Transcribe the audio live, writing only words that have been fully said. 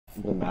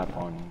The map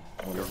on.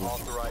 You're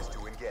authorized to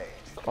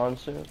engage.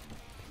 Concept.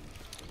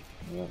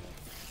 Yeah.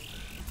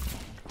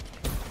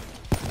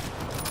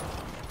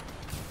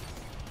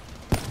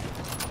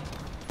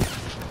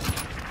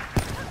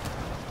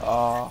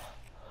 Oh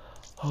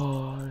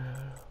yeah.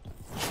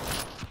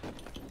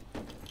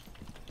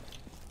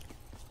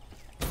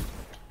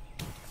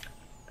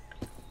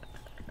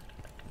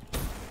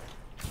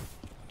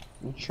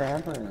 I'm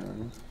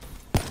trapping.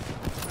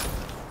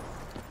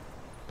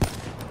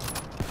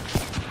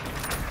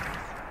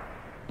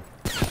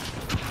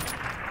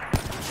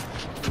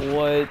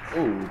 What?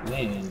 Oh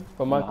man.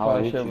 But my How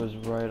I hit crosshair you. was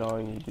right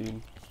on you,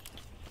 dude.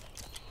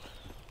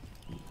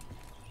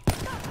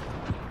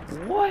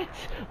 What?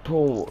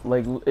 Bro,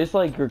 like, it's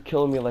like you're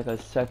killing me like a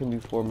second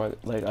before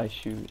I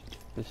shoot.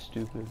 It's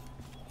stupid.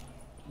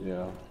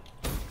 Yeah.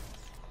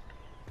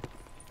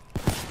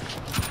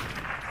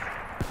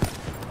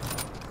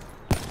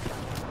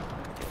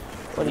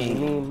 What do you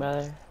mean,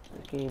 brother?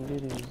 I can't do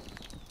this.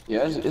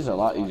 Yeah, it's a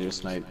lot easier to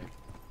snipe.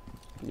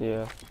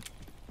 Yeah.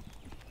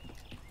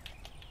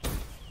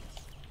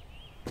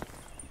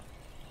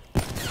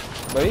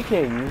 But you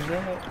can't use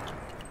that.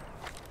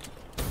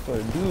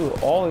 But dude,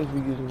 always be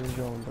using this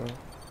drone, bro.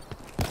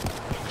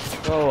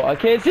 Bro, I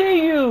can't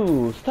see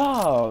you!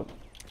 Stop!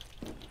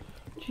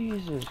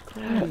 Jesus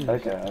Christ.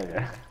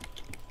 Okay.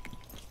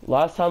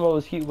 Last time I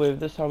was heat wave,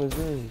 this time is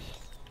this.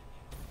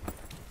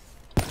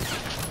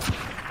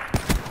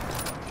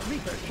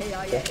 Reaper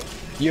KIA.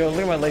 Yo,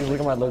 look at my legs,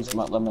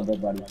 let my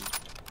dead body.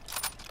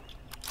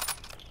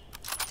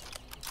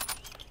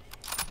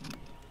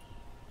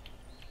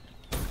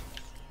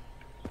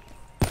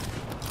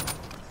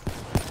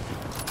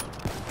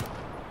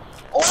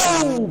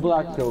 Oh,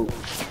 black coat.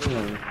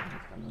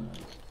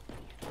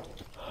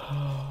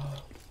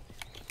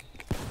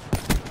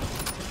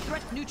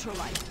 Threat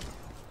neutralized.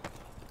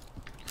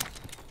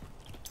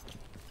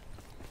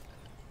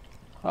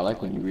 I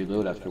like when you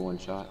reload after one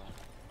shot.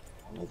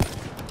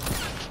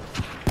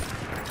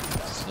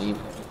 Same.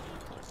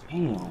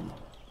 Damn. I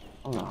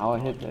don't know how I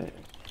hit that.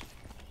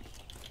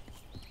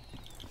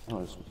 That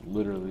was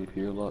literally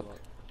pure luck.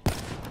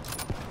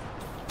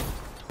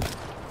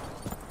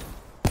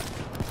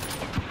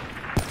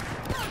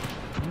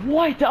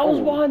 What? That was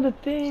behind the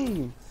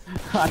thing!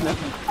 I know.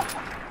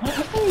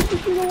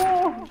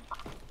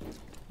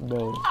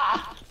 Bro.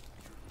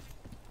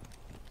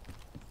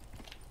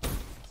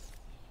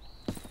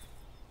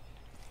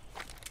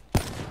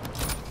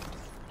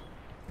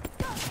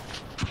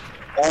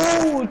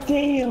 Oh,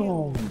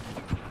 damn!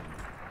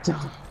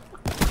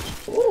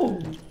 Oh,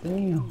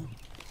 damn.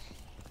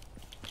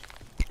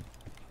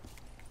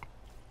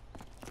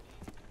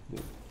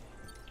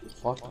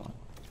 Fuck on.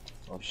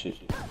 Oh, shit.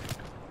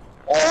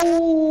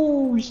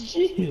 Oh,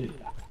 shit!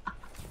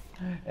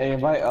 Hey,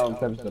 invite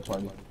Pepper to the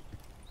party.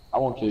 I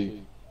won't kill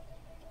you.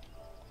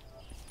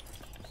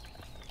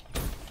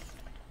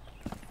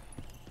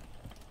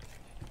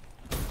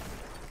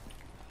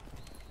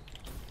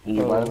 Can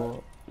you invite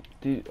him?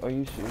 Dude, are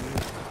you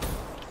serious?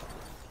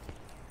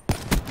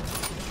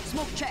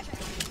 Smoke check.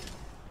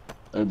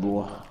 Hey,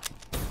 boy.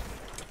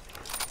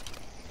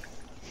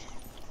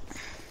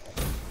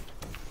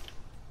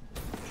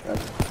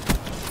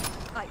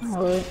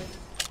 Ice.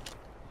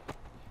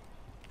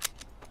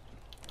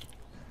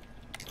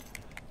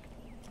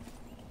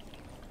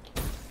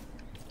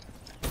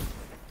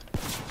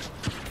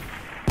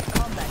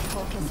 Combat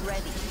focus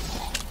ready.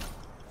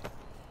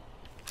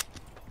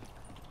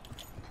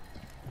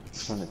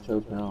 Trying to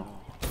choke now.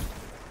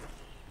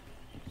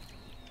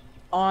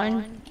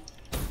 On.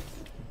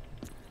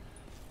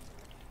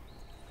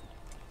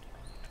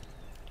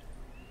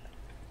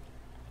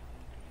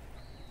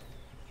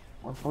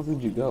 Where the fuck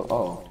did you go?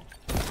 Oh.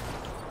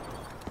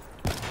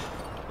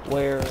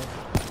 Where?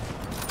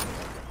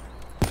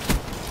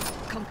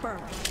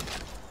 Confirmed.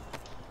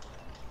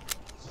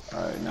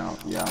 Alright, now,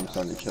 yeah, I'm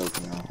starting to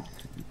choke now.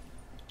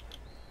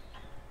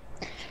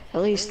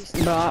 At least,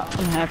 bro,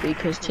 I'm happy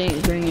because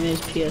Tank's bringing his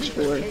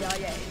PS4.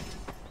 KIA.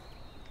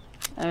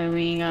 I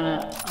mean,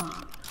 gonna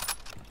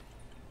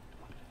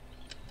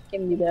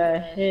give me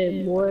that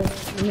head, boy.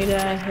 Give me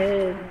that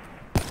head.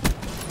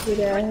 Give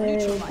me that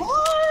head.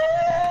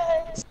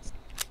 Neutralized.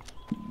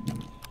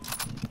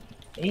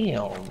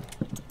 Damn.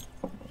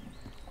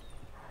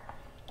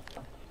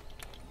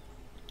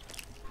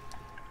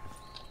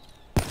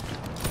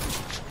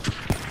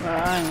 Bro,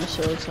 I'm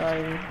so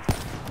tired.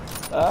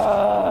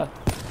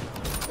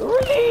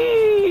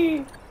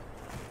 Really?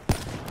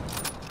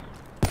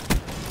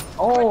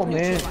 Oh,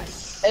 man.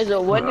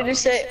 Izzo, when did you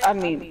say? I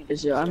mean,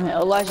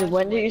 Elijah,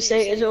 when did you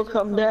say Izzo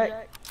come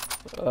back?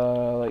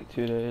 Like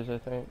 2 days, I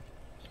think.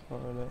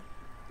 Something like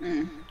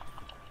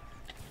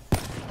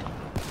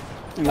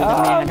The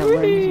man had to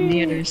learn his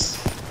manners.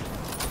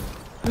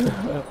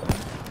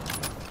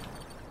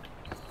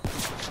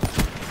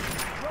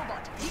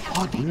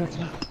 Fuck, you have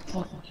to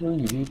fucking kill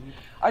you, dude.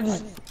 I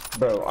just,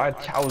 bro, I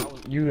was,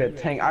 you had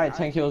 10, I had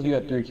 10 kills, you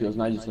had 3 kills,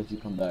 and I just let you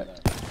come back.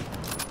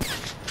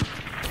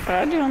 Are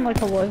I doing like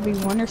a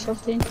 1v1 or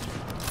something?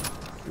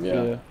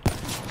 Yeah.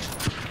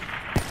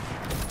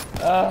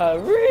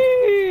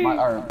 Ree!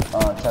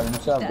 Tevin, you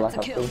still have Black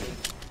That's a Ops 3?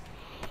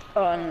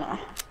 Oh no.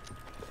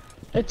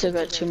 It took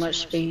up too much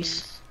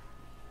space.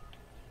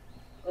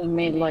 It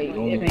made like, You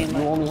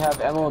only have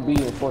MLB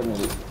and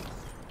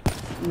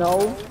Fortnite.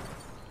 no.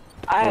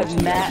 I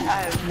have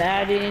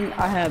Madden,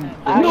 I have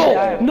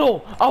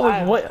No!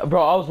 I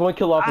was one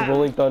kill off of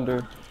Rolling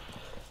Thunder.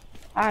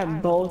 I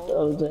have both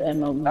of the That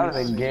would have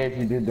MLBs. been gay if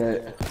you did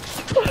that.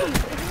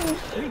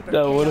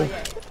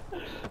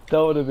 That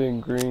would have been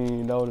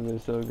green. That would have been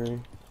so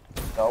green.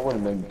 That would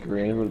have been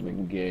green. It would have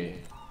been gay.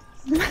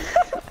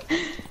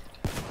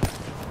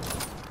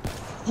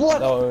 What?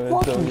 That would've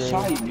been so Fucking green.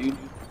 shy, dude.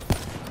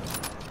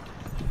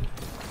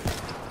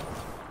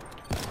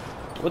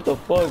 What the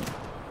fuck?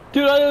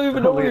 Dude, I don't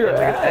even know where you're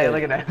at. Hey,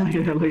 look at that. Look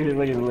at that. Look at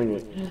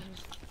it.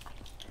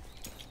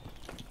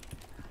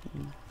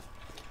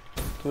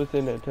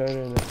 Twisting it,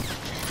 turning it.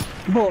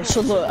 Bro,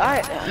 so look,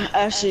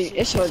 actually,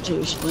 it's hard to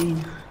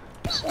explain.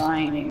 So I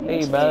ain't even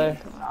Hey, brother.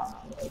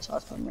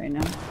 Talk to him right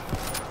now.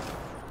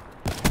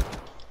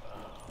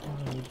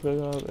 Pick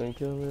up and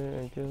kill it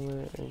and kill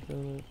it and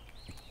kill it.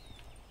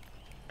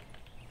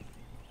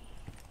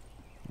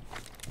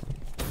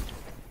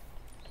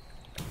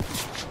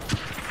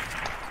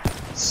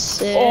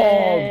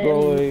 Oh,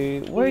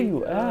 bro, where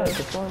you at?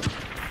 The fuck?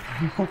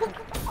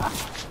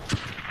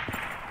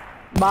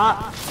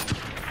 Bop.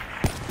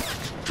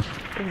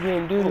 This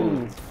getting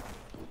doo-doo.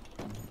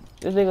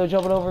 This nigga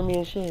jumping over me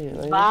and shit.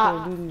 Like,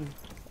 Bop. this doo-doo.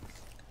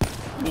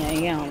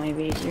 Yeah,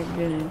 maybe you're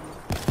good.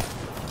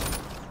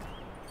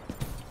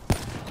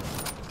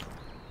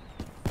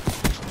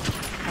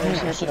 I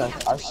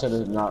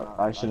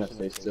shouldn't have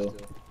stayed still.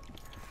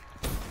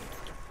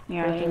 You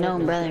already know,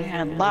 brother. You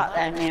had to bop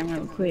that man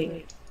real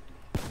quick.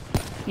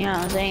 You know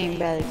what I'm saying,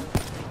 brother?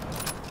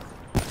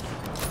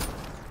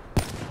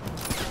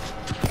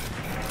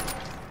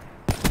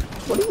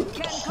 What are you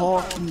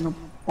talking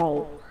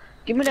about?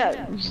 Give me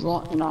that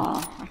drum.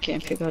 Nah, I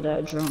can't pick up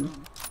that drum.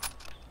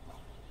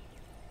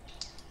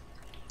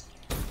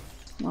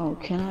 Oh,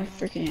 can I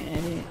freaking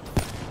edit?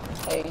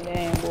 Hey,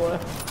 damn, boy.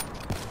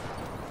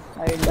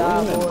 Hey,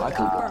 die, boy.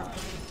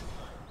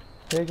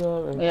 Pick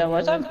up and Yeah, kill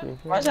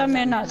why's that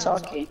man not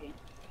talking?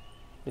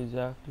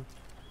 Exactly.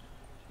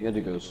 You had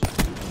to go.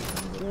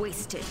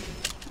 Wasted.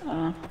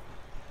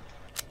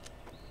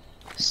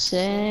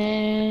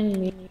 Send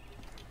me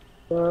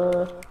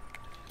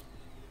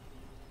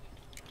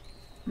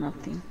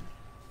nothing.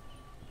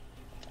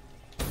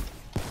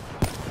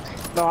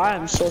 Bro, I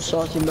am so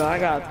salty, bro. I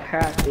gotta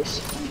practice.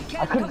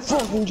 I couldn't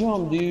fucking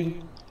jump,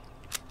 dude.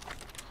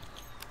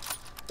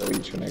 So you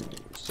just gonna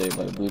stay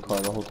by the blue car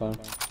the whole time?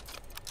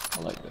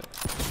 I like that.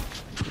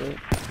 Right.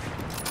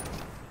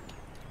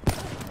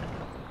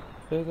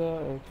 Pick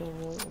up and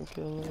kill it and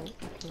kill it and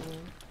kill it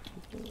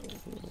and kill it and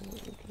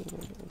kill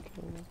it and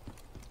kill it.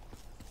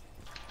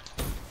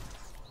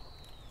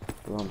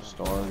 Bro, I'm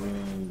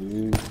starving,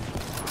 dude.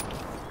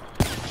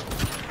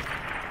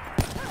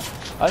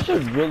 I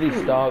should really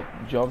stop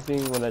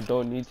jumping when I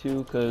don't need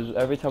to, cause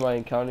every time I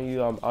encounter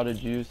you, I'm out of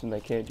juice and I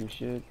can't do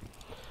shit.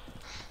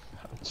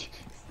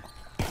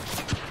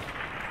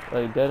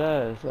 Like dead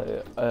ass.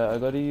 Like I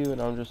go to you and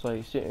I'm just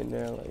like sitting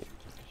there like,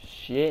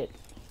 shit.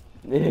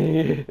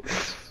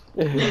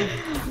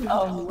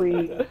 Oh,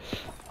 wait.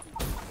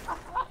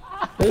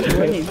 Who's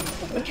winning?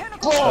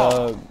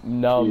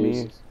 Now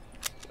me.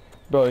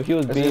 Bro, he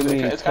was beating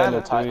me. It's kind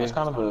of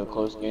a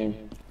close game.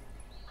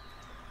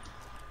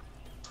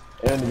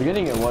 In the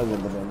beginning it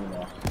wasn't, but then, you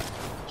know.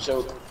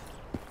 Choke.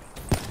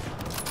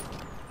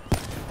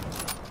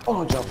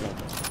 Oh, jumping.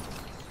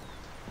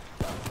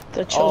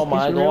 The choke Oh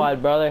my is real.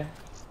 god, brother.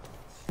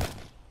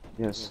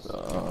 Yes,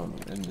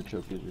 and the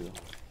choke is real.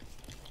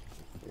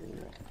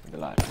 The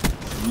line.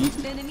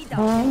 Enemy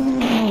down.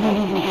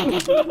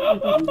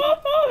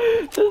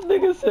 This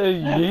nigga said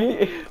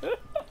yeet.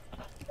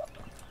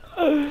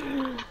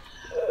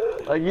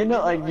 Like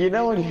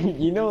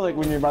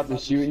when you're about to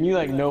shoot and you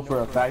like know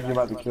for a fact you're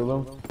about to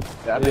kill him.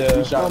 Yeah.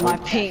 Oh, my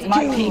ping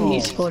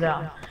needs to go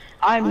down.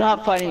 I'm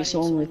not fighting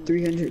someone with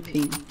 300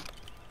 ping.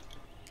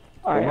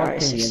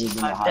 Alright,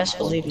 65. Best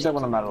believe it. Except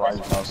when I'm at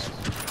Elijah's house.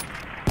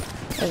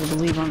 Best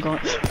believe I'm going.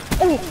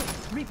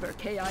 Reaper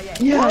KIA.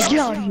 Yeah, get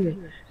out of here.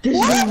 This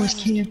guy was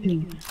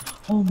camping.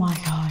 Oh my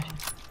god.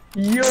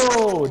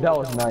 Yo, that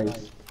was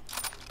nice.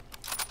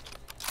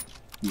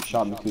 You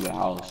shot me through the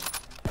house.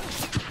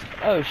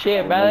 Oh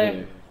shit,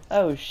 brother.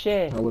 Oh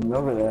shit. I wasn't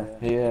over there.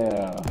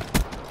 Yeah.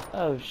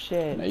 Oh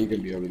shit. Now you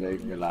can be over there. You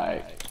can be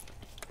like.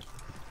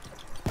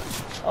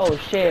 Oh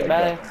shit,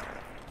 brother.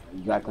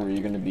 Exactly where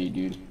you're gonna be,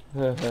 dude.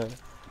 You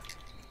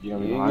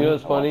know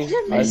what's funny?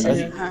 You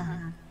Uh-huh.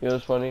 know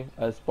what's funny?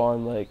 I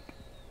spawned like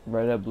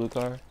right at blue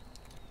car.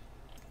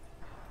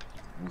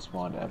 You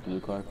spawned at blue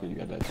car because you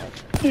got that attack.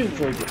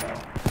 Mechanical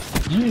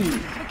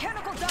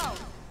down.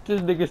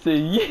 This nigga said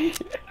yeah.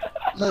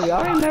 Bro,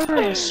 y'all remember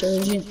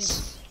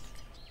Insurgents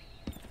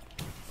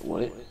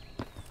What?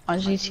 on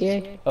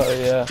GTA? Oh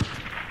yeah.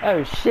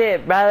 Oh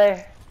shit,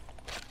 brother.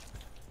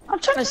 I'm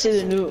trying to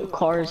see the new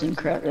cars and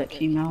crap that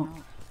came out.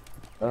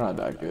 They're not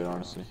that good,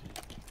 honestly.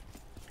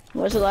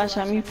 When's the last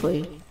time you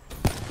played?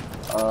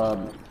 I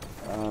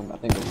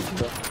think a week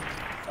ago.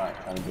 Alright,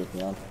 kind of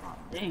joking around.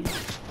 Dang.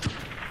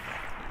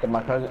 But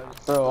my cousin,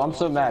 bro, I'm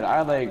so mad. I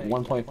had like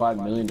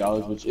 $1.5 million,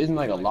 which isn't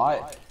like a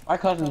lot. My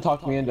cousin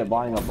talked me into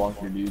buying a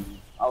bunker, dude.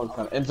 I was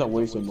kind of, it's a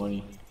waste of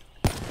money.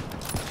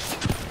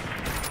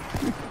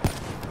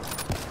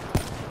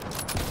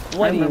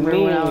 What do you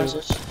mean?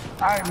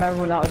 I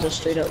remember when I was just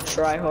straight up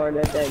try hard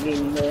at that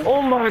game, though.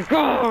 Oh my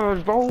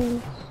god,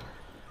 bro!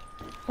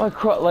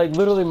 Like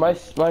literally, my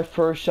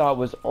first shot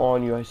was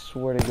on you. I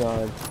swear to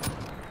God.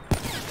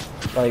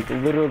 Like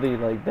literally,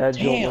 like that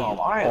joke was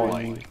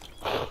on you.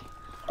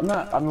 I'm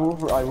not. I mean,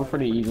 we're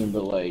pretty even,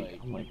 but like,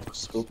 I'm like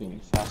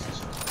scoping fast as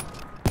fuck.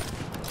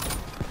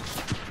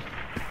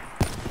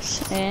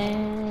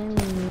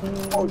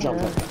 Oh,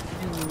 jump!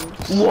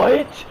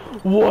 What?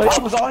 What?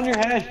 I was on your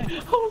head.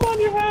 I was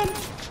on your head.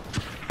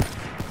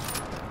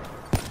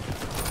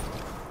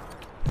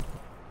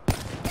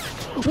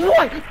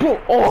 What?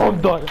 Bro, oh,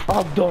 I'm done.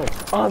 I'm done.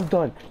 I'm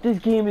done. This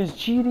game is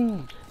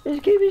cheating. This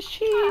game is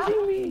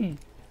cheating me.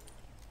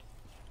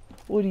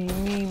 What do you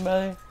mean,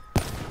 man?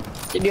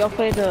 Did y'all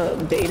play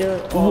the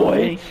beta? What?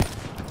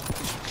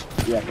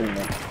 Yeah, pretty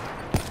much.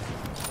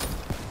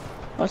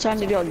 What time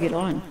did y'all get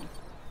on?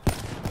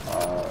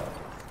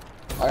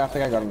 I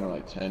think I got him at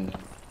like 10.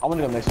 I'm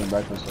gonna go make some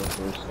breakfast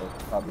first, so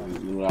probably a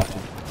little after.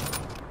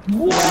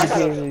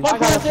 What? My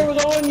content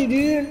was on you,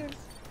 dude.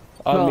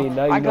 I mean,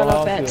 now you I got know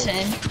up how I at feel.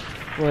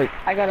 10. Like,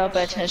 I got up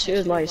at 10. She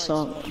was like,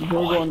 "So we're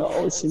going to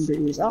Ocean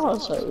Breeze." I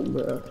was like,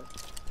 "Bro."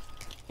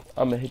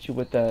 I'm gonna hit you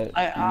with that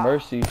I-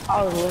 mercy.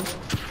 I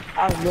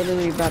was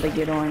literally about to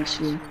get on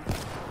too.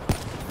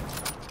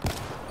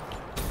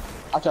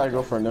 I tried to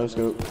go for a no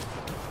scope.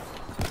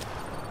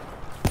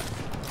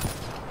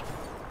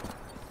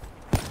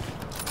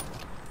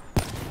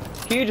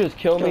 Can you just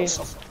kill me,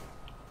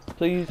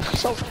 please?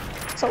 So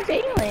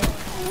Caitlyn.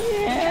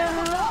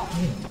 Yeah.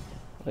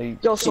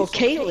 Like, Yo, so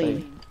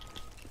Caitlyn.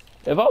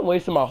 if I'm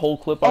wasting my whole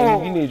clip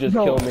on you, you need to just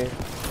kill me.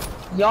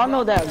 Y'all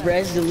know that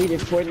Rez deleted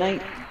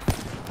Fortnite?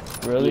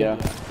 Really? Yeah.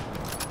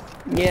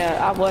 Yeah,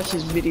 I watched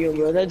his video,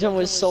 bro. That jump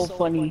was so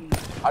funny.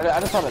 I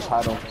just saw the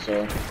title,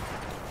 so.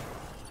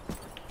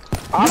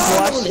 I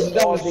watched it.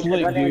 That was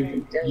slick,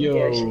 dude.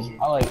 Yo,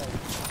 I like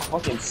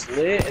fucking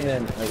slid and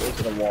then like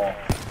into the wall.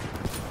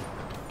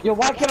 Yo,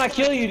 why can't I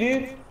kill you,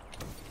 dude?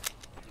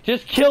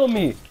 Just kill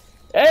me!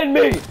 End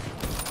me!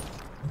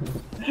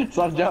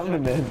 Stop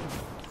jumping, man.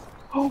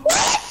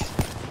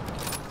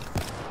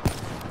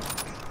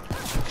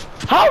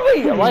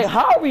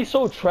 How are we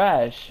so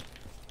trash?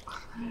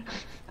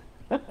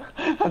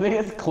 I think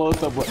it's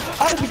close up.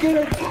 I just get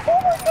it. Oh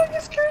my god, you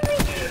scared me.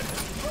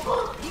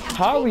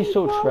 How are we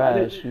so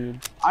trash, dude?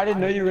 I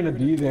didn't know you were gonna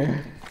be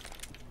there.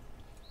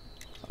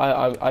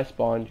 I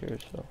spawned here,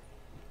 so.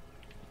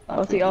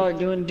 What y'all are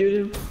doing,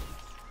 doo-doo?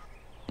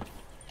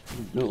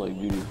 Do it like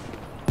dude.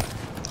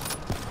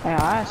 Hey,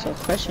 I asked a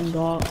question,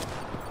 dog.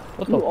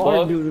 What the Who are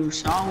fuck? doo-doo?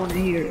 So I want to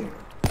hear it.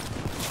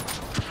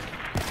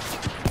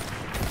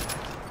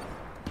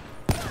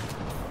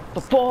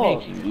 The fuck?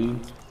 Thank you, dude.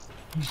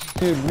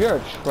 Dude, we are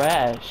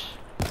trash.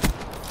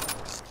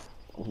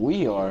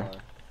 We are.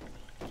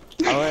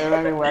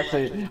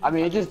 I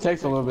mean, it just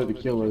takes a little bit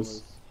to kill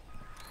us.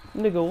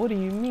 Nigga, what do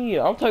you mean?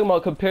 I'm talking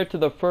about compared to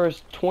the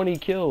first 20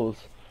 kills.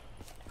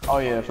 Oh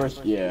yeah,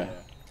 first, yeah.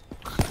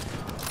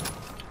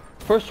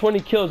 First 20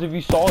 kills, if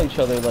you saw each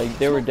other, like,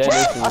 they were dead I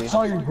instantly.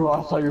 saw you, bro.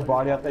 I saw your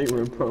body. I thought you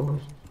were in pro.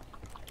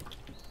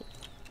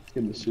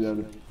 Get the shit out of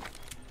it.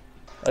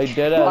 Like,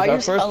 dead Bro, I ass. Our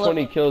used first LM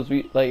 20 kills,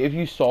 like, if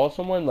you saw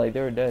someone, like,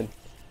 they were dead.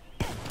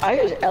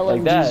 I use LMGs,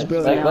 Like that. bro.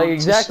 Like, now. like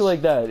exactly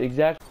like that.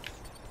 Exactly.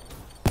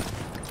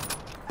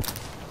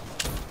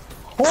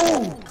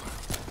 Oh!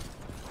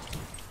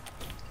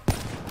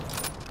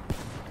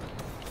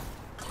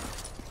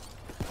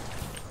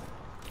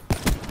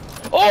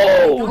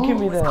 Oh, give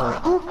me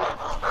that.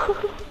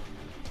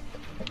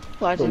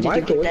 Why So did you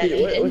Michael, get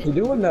that? what you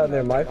doing down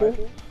there,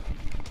 Michael?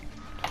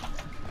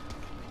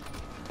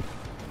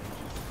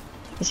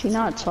 Is he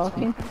not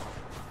talking?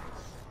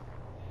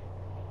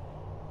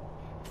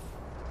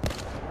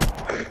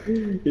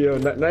 Yo,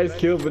 nice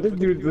kill, but this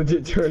dude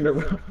legit turned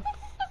around.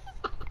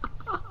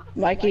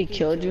 Mikey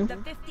killed you? The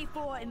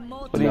 54 in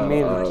What do you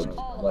mean?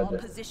 all on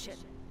position.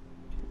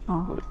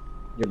 Oh.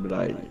 Yeah,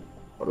 but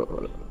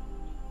hold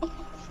up.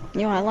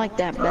 Yo, I like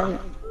that belt.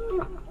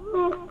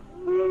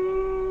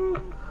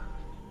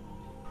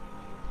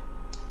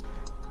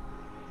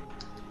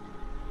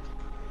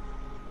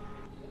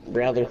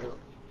 Rather.